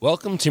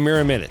Welcome to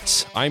Mirror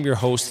Minutes. I'm your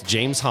host,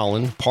 James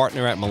Holland,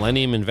 partner at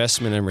Millennium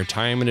Investment and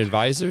Retirement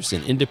Advisors,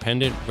 an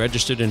independent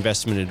registered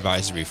investment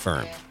advisory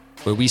firm,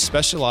 where we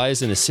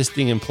specialize in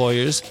assisting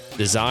employers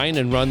design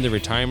and run the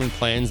retirement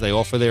plans they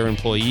offer their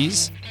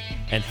employees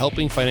and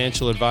helping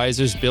financial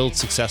advisors build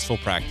successful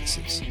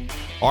practices.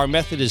 Our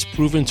method is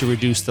proven to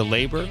reduce the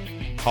labor,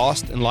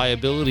 cost, and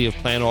liability of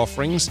plan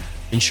offerings,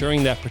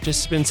 ensuring that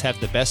participants have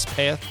the best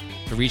path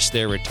to reach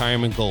their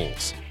retirement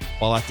goals,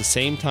 while at the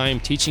same time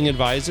teaching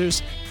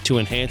advisors to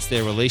enhance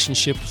their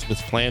relationships with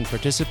plan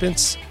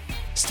participants.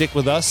 Stick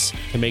with us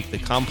to make the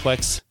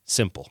complex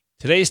simple.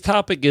 Today's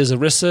topic is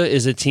ERISA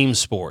is a team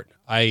sport.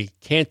 I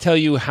can't tell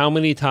you how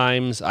many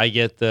times I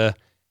get the,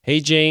 "Hey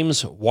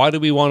James, why do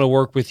we want to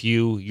work with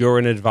you? You're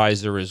an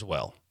advisor as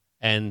well."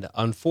 And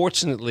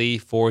unfortunately,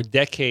 for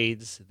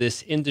decades,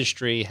 this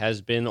industry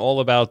has been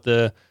all about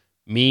the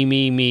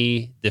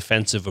me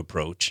defensive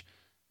approach.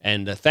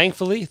 And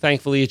thankfully,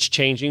 it's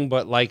changing.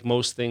 But like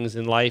most things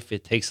in life,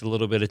 it takes a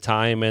little bit of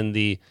time. And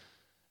the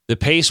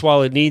pace,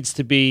 while it needs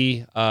to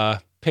be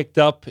picked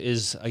up,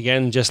 is,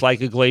 again, just like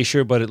a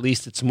glacier, but at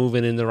least it's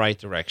moving in the right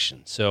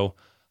direction. So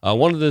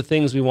one of the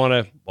things we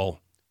want to,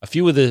 a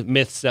few of the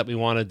myths that we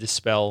want to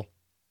dispel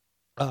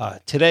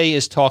today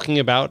is talking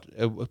about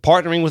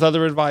partnering with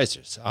other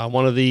advisors.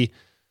 One of the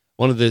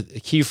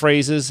key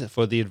phrases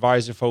for the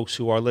advisor folks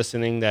who are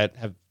listening that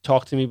have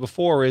talked to me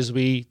before is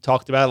we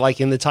talked about it like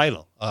in the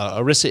title.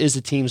 ERISA is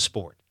a team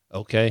sport,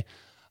 okay?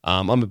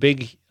 I'm a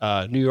big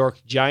New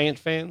York Giant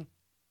fan,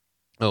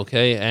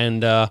 okay?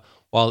 And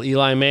while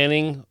Eli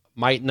Manning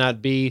might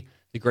not be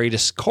the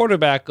greatest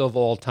quarterback of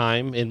all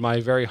time, in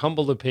my very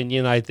humble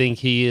opinion, I think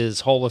he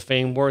is Hall of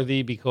Fame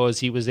worthy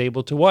because he was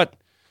able to what?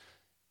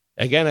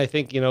 Again, I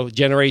think,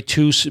 generate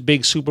two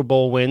big Super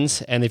Bowl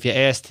wins. And if you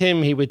asked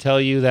him, he would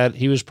tell you that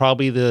he was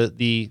probably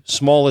the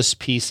smallest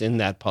piece in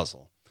that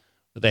puzzle.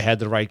 They had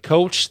the right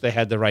coach, they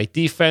had the right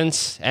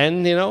defense,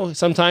 and,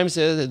 sometimes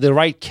the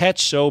right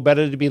catch, so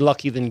better to be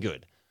lucky than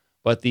good.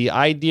 But the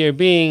idea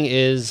being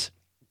is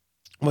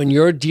when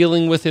you're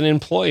dealing with an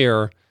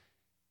employer,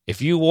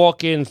 if you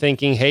walk in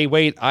thinking, "Hey,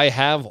 wait, I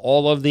have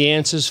all of the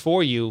answers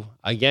for you,"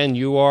 again,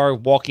 you are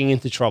walking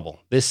into trouble.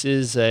 This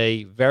is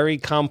a very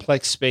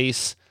complex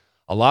space,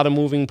 a lot of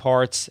moving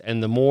parts,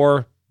 and the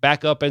more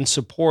backup and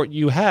support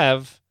you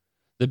have,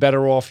 the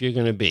better off you're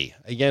going to be.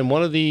 Again,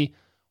 one of the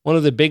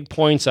big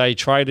points I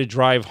try to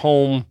drive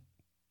home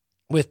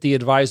with the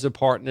advisor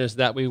partners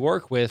that we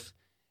work with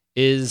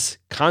is,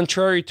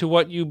 contrary to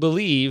what you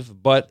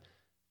believe, but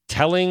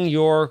telling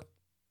your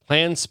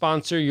plan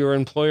sponsor, your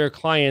employer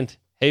client,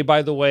 "Hey,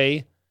 by the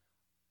way,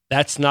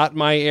 that's not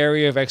my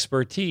area of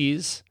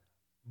expertise,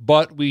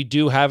 but we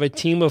do have a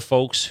team of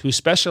folks who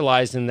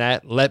specialize in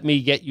that. Let me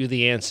get you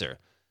the answer."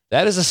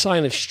 That is a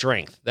sign of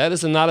strength. That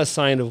is not a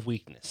sign of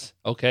weakness,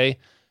 okay?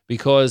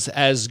 Because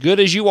as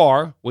good as you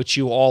are, which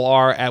you all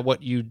are at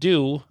what you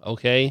do,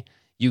 okay,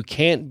 you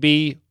can't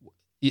be,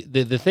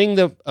 the thing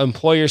the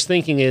employer's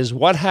thinking is,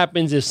 what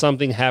happens if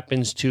something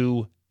happens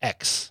to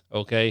X,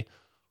 okay?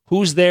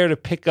 Who's there to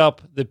pick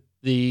up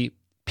the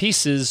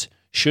pieces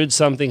should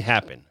something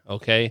happen,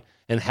 okay?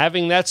 And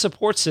having that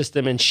support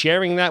system and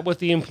sharing that with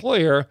the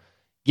employer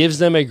gives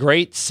them a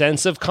great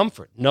sense of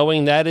comfort,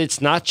 knowing that it's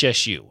not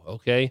just you,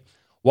 okay?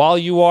 While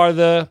you are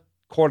the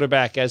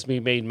quarterback, as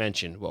we made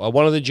mention,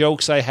 one of the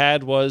jokes I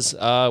had was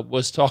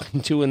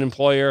talking to an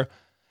employer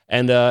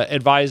and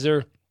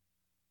advisor,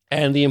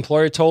 and the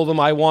employer told them,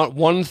 "I want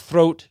one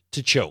throat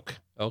to choke,"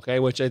 okay,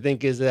 which I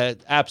think is an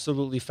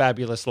absolutely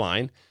fabulous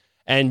line.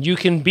 And you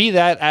can be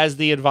that as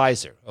the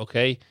advisor,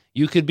 okay?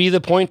 You could be the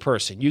point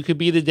person. You could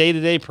be the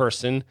day-to-day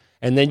person,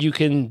 and then you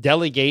can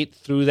delegate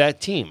through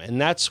that team.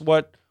 And that's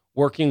what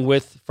working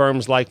with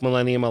firms like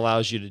Millennium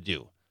allows you to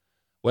do.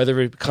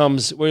 Whether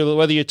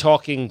you're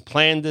talking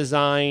plan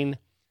design,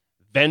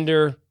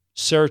 vendor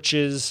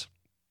searches,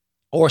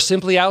 or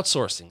simply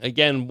outsourcing.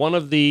 Again, one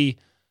of the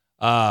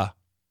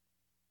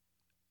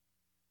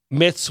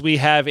myths we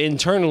have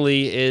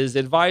internally is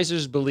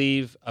advisors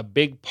believe a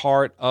big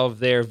part of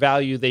their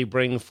value they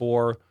bring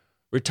for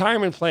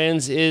retirement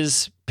plans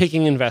is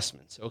picking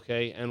investments,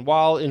 okay? And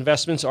while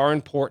investments are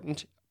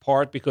important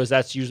part, because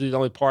that's usually the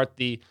only part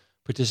the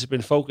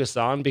participant focused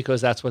on,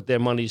 because that's what their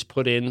money's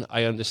put in,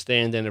 I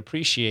understand and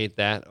appreciate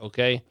that,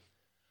 okay?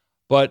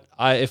 But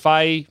if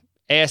I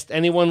asked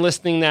anyone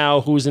listening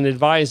now who's an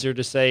advisor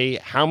to say,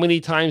 how many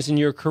times in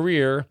your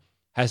career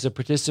has a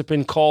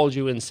participant called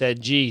you and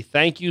said, "Gee,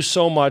 thank you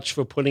so much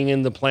for putting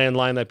in the plan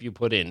lineup you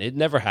put in"? It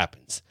never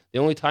happens. The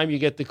only time you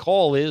get the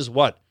call is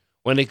what?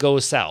 When it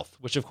goes south,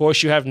 which of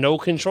course you have no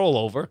control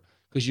over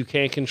because you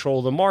can't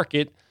control the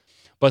market.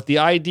 But the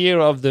idea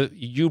of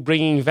you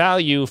bringing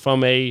value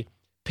from a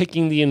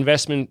picking the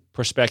investment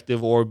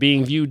perspective, or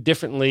being viewed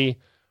differently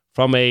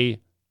from in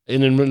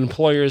an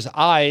employer's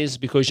eyes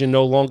because you're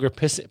no longer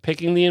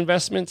picking the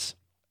investments,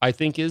 I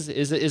think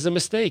is a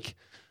mistake.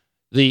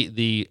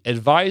 The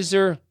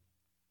advisor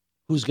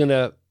who's going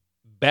to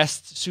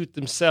best suit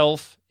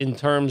themselves in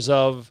terms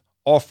of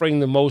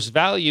offering the most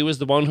value is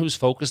the one who's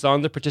focused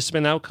on the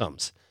participant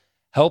outcomes.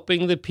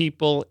 helping the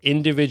people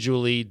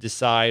individually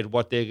decide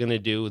what they're going to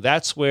do.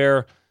 That's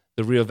where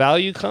the real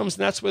value comes,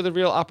 and that's where the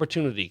real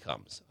opportunity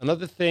comes.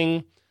 Another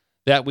thing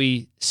that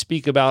we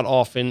speak about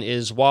often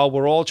is while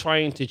we're all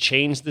trying to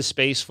change the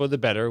space for the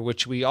better,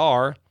 which we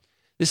are,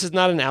 this is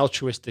not an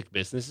altruistic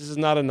business. This is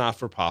not a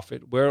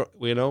not-for-profit.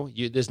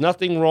 There's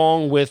nothing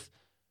wrong with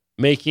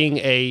making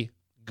a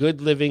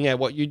good living at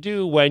what you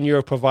do when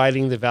you're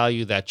providing the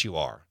value that you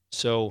are.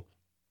 So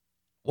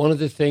one of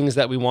the things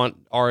that we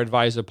want our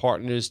advisor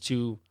partners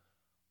to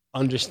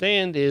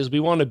understand is we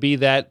want to be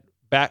that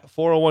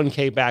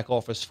 401k back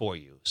office for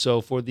you.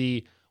 So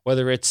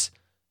whether it's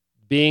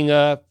being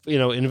a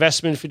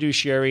investment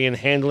fiduciary and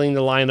handling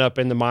the lineup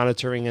and the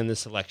monitoring and the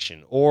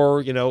selection,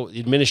 or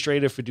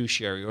administrative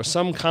fiduciary, or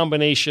some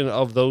combination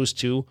of those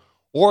two,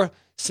 or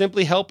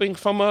simply helping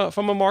from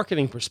a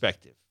marketing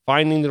perspective,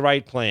 finding the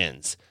right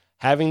plans,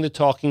 having the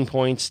talking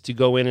points to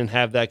go in and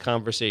have that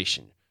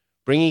conversation,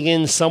 bringing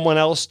in someone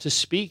else to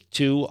speak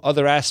to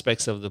other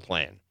aspects of the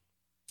plan.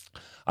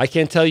 I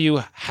can't tell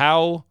you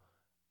how,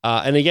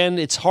 and again,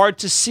 it's hard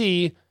to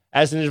see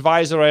as an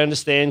advisor, I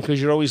understand,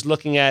 because you're always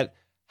looking at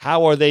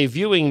how are they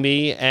viewing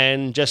me,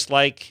 and just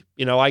like,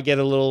 I get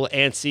a little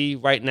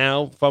antsy right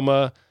now from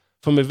a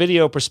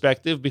video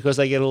perspective because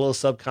I get a little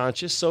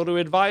subconscious. So do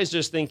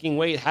advisors thinking,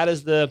 wait, how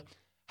does the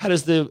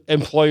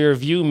employer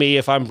view me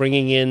if I'm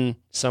bringing in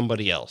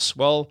somebody else?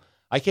 Well,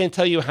 I can't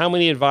tell you how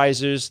many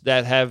advisors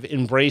that have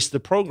embraced the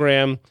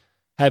program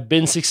have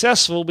been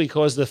successful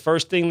because the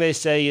first thing they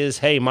say is,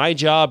 hey, my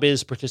job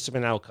is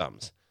participant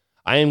outcomes.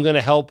 I am going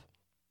to help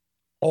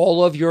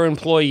all of your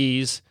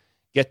employees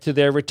get to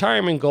their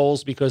retirement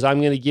goals because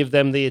I'm going to give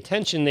them the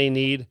attention they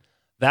need.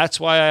 That's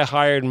why I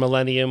hired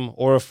Millennium,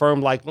 or a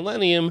firm like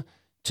Millennium,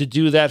 to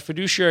do that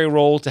fiduciary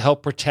role to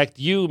help protect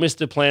you,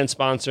 Mr. Plan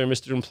Sponsor,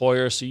 Mr.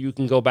 Employer, so you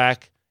can go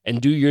back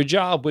and do your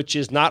job, which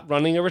is not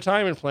running a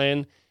retirement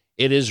plan.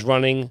 It is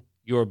running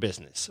your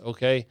business,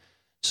 okay?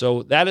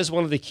 So that is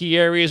one of the key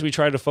areas we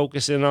try to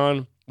focus in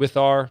on with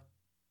our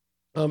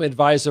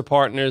advisor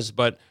partners.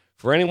 But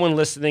for anyone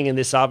listening, and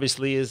this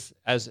obviously is,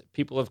 as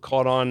people have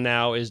caught on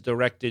now, is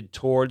directed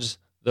towards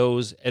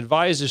those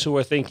advisors who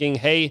are thinking,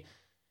 hey,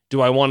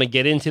 do I want to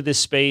get into this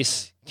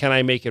space? Can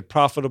I make it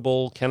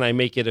profitable? Can I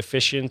make it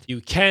efficient? You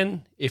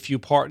can if you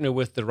partner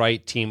with the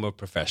right team of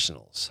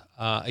professionals.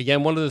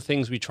 Again, one of the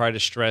things we try to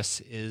stress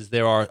is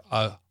there are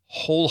a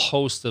whole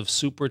host of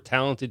super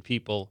talented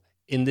people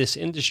in this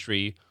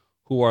industry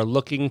who are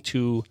looking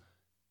to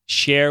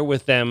share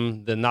with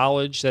them the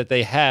knowledge that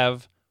they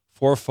have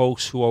for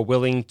folks who are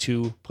willing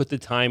to put the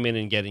time in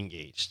and get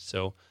engaged.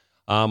 So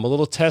a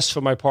little test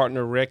for my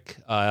partner, Rick,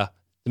 to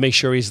make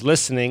sure he's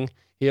listening.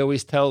 He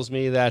always tells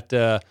me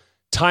that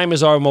time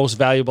is our most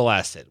valuable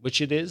asset,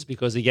 which it is,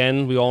 because,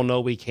 again, we all know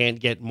we can't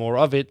get more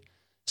of it.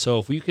 So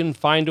if you can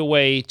find a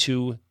way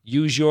to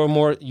use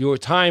your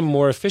time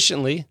more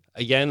efficiently,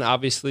 again,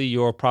 obviously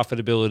your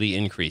profitability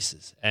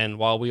increases. And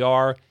while we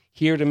are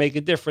here to make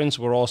a difference,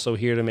 we're also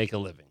here to make a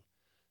living.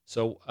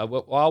 So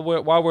while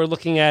we're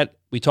looking at,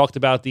 we talked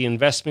about the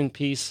investment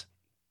piece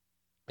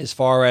as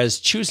far as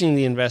choosing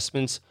the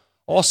investments.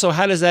 Also,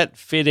 how does that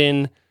fit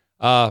in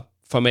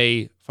from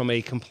a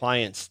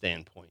compliance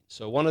standpoint?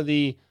 So one of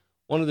the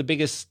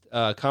biggest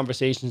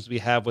conversations we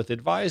have with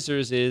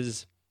advisors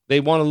is they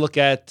want to look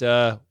at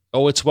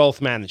it's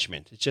wealth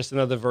management. It's just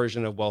another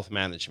version of wealth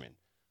management.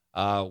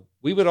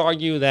 We would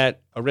argue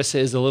that ERISA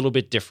is a little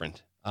bit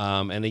different.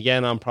 And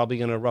again, I'm probably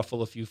going to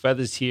ruffle a few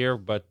feathers here,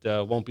 but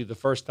won't be the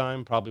first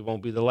time, probably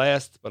won't be the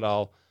last, but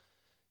I'll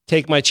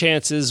take my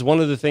chances. One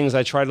of the things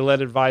I try to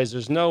let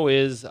advisors know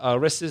is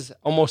ERISA is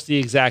almost the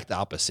exact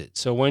opposite.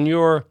 So when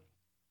you're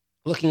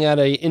looking at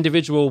an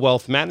individual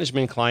wealth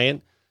management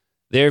client,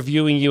 they're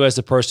viewing you as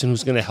a person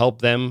who's going to help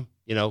them,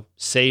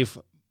 save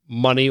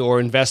money or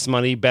invest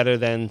money better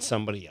than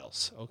somebody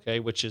else, okay,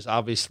 which is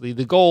obviously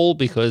the goal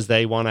because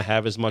they want to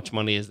have as much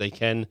money as they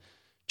can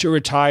to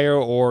retire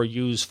or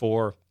use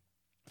for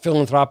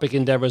philanthropic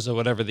endeavors or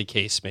whatever the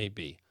case may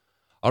be.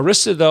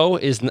 ERISA, though,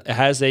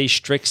 has a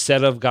strict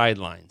set of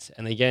guidelines.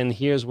 And again,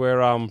 here's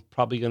where I'm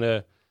probably going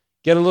to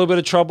get a little bit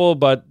of trouble,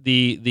 but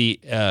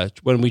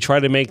when we try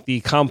to make the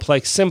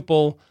complex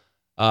simple,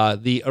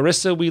 the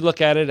ERISA, we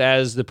look at it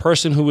as the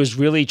person who is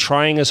really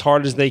trying as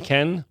hard as they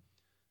can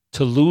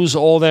to lose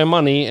all their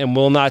money and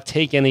will not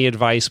take any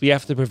advice. We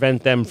have to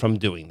prevent them from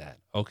doing that.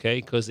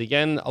 Okay, because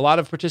again, a lot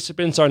of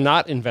participants are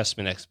not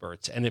investment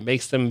experts, and it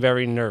makes them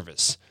very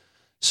nervous.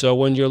 So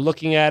when you're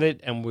looking at it,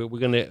 and we're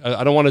going to,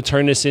 I don't want to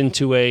turn this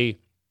into a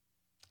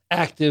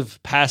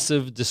active,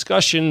 passive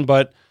discussion,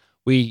 but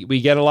we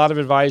get a lot of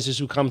advisors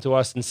who come to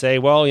us and say,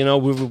 well,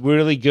 we're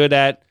really good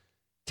at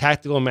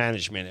tactical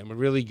management, and we're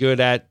really good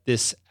at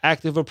this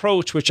active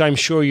approach, which I'm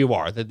sure you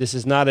are, that this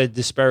is not a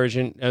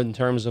disparagement in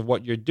terms of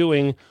what you're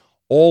doing.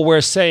 All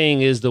we're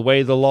saying is the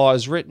way the law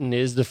is written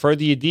is the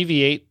further you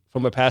deviate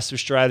from a passive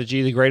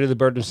strategy, the greater the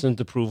burdensome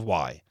to prove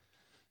why.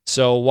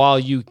 So while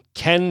you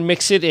can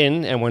mix it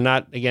in, and we're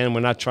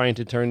not trying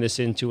to turn this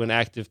into an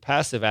active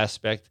passive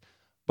aspect,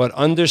 but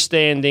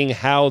understanding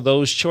how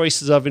those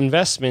choices of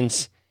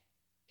investments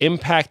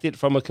impact it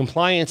from a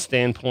compliance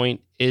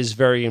standpoint is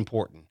very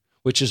important,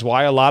 which is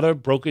why a lot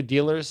of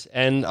broker-dealers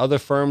and other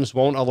firms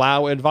won't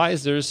allow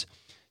advisors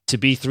to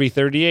be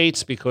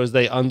 338s, because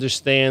they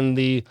understand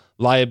the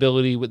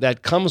liability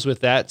that comes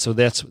with that. So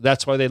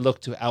that's why they look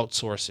to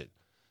outsource it.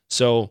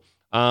 So,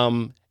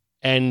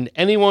 and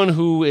anyone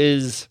who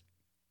is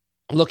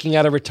looking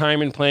at a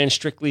retirement plan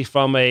strictly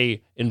from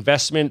a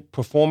investment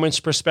performance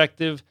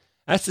perspective,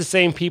 that's the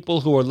same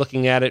people who are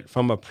looking at it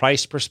from a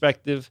price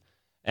perspective.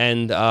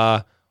 And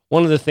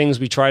one of the things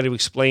we try to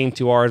explain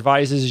to our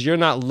advisors is you're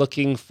not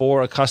looking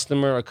for a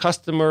customer. A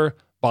customer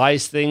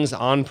buys things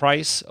on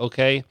price,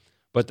 okay?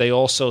 But they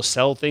also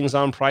sell things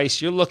on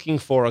price. You're looking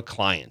for a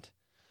client.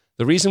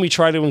 The reason we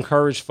try to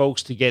encourage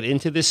folks to get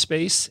into this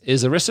space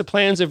is ERISA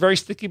plans are very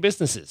sticky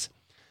businesses.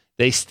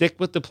 They stick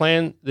with the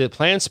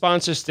plan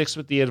sponsor sticks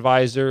with the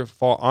advisor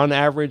for, on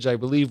average, I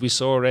believe we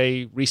saw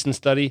a recent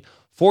study,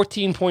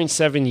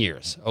 14.7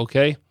 years,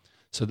 okay?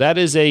 So that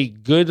is a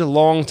good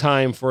long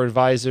time for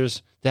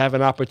advisors to have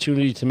an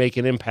opportunity to make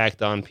an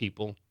impact on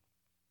people.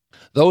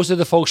 Those are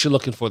the folks you're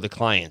looking for, the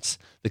clients.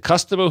 The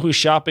customer who's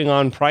shopping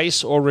on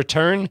price or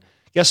return,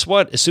 guess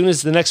what? As soon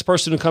as the next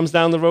person who comes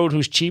down the road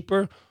who's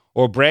cheaper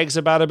or brags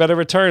about a better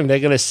return, they're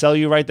going to sell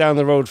you right down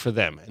the road for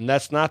them. And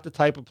that's not the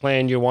type of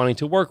plan you're wanting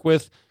to work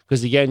with,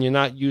 because, again, you're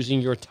not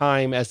using your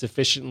time as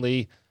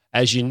efficiently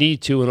as you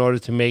need to in order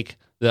to make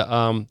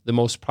the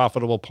most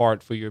profitable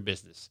part for your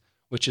business,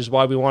 which is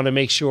why we want to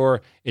make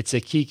sure it's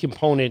a key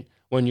component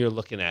when you're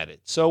looking at it.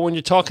 So when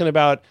you're talking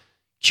about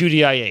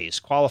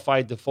QDIAs,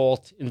 qualified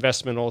default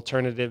investment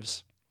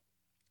alternatives,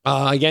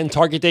 again,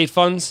 target date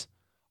funds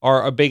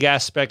are a big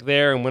aspect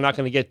there, and we're not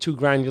going to get too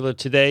granular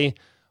today.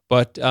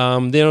 But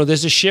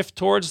there's a shift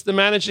towards the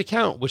managed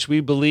account, which we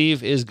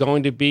believe is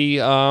going to be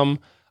a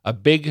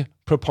big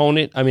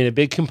component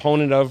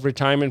of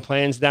retirement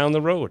plans down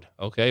the road.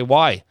 Okay,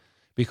 why?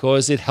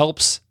 Because it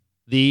helps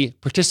the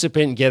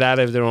participant get out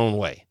of their own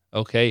way.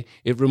 Okay,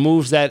 it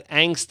removes that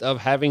angst of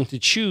having to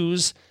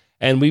choose,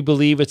 and we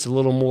believe it's a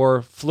little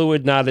more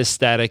fluid, not as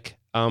static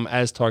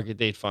as target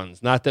date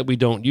funds. Not that we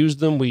don't use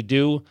them, we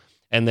do,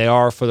 and they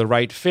are for the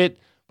right fit.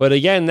 But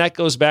again, that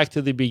goes back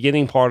to the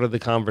beginning part of the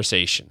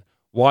conversation.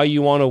 Why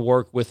you want to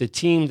work with a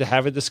team to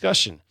have a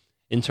discussion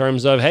in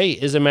terms of, hey,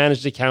 is a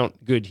managed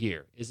account good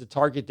here? Is a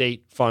target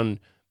date fund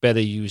better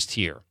used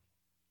here?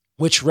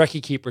 Which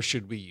record keeper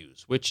should we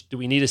use? Which do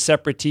we need a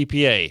separate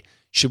TPA?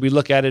 Should we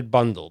look at it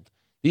bundled?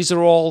 These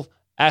are all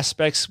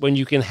aspects when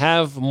you can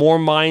have more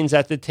minds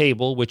at the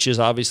table, which is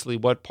obviously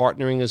what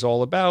partnering is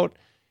all about,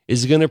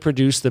 is going to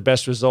produce the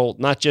best result,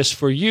 not just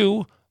for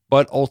you,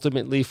 but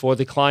ultimately for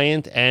the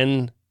client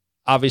and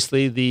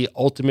obviously the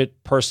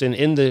ultimate person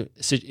in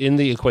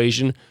the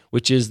equation,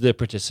 which is the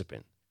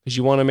participant, because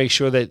you want to make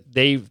sure that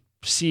they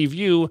perceive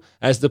you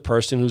as the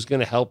person who's going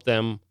to help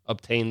them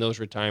obtain those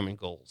retirement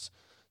goals.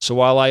 So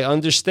while I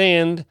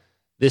understand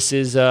this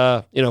is,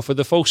 for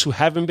the folks who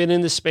haven't been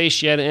in the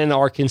space yet and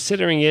are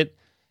considering it,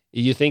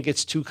 you think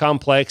it's too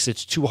complex,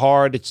 it's too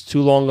hard, it's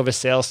too long of a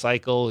sales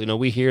cycle.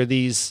 We hear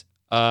these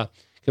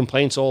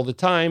complaints all the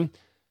time.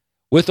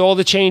 With all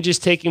the changes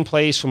taking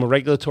place from a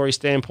regulatory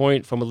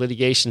standpoint, from a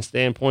litigation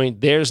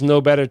standpoint, there's no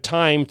better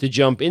time to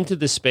jump into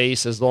the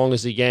space as long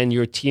as, again,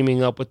 you're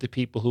teaming up with the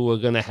people who are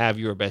going to have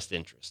your best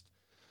interest.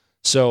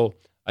 So,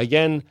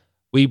 again,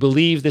 we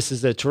believe this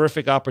is a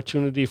terrific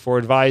opportunity for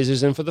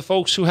advisors and for the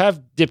folks who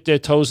have dipped their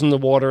toes in the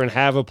water and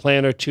have a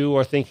plan or two,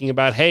 or thinking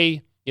about,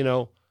 hey,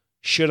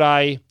 should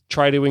I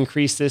try to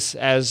increase this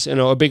as,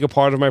 a bigger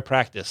part of my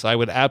practice? I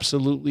would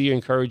absolutely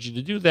encourage you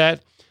to do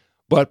that.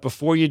 But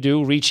before you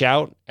do, reach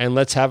out and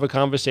let's have a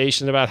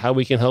conversation about how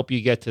we can help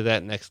you get to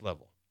that next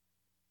level.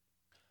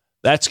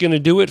 That's going to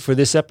do it for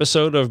this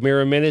episode of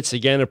Mira Minutes.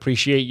 Again,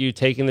 appreciate you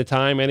taking the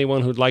time.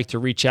 Anyone who'd like to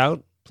reach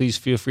out, please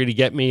feel free to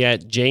get me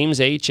at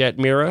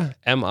jamesh@Mira,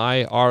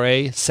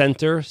 MIRA,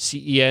 Center,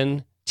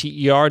 CENTER.com,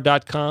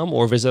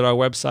 or visit our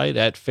website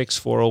at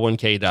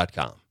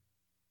fix401k.com.